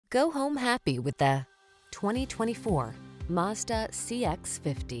Go home happy with the 2024 Mazda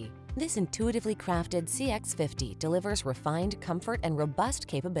CX-50. This intuitively crafted CX-50 delivers refined comfort and robust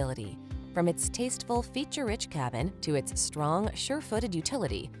capability. From its tasteful, feature-rich cabin to its strong, sure-footed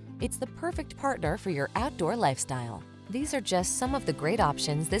utility, it's the perfect partner for your outdoor lifestyle. These are just some of the great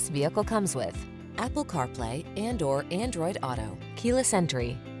options this vehicle comes with: Apple CarPlay and/or Android Auto, keyless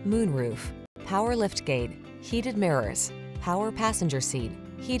entry, moonroof, power liftgate, heated mirrors, power passenger seat,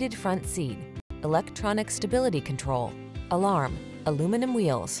 heated front seat, electronic stability control, alarm, aluminum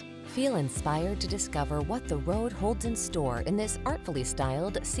wheels. Feel inspired to discover what the road holds in store in this artfully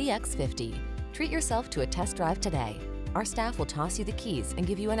styled CX-50. Treat yourself to a test drive today. Our staff will toss you the keys and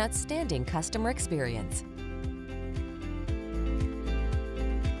give you an outstanding customer experience.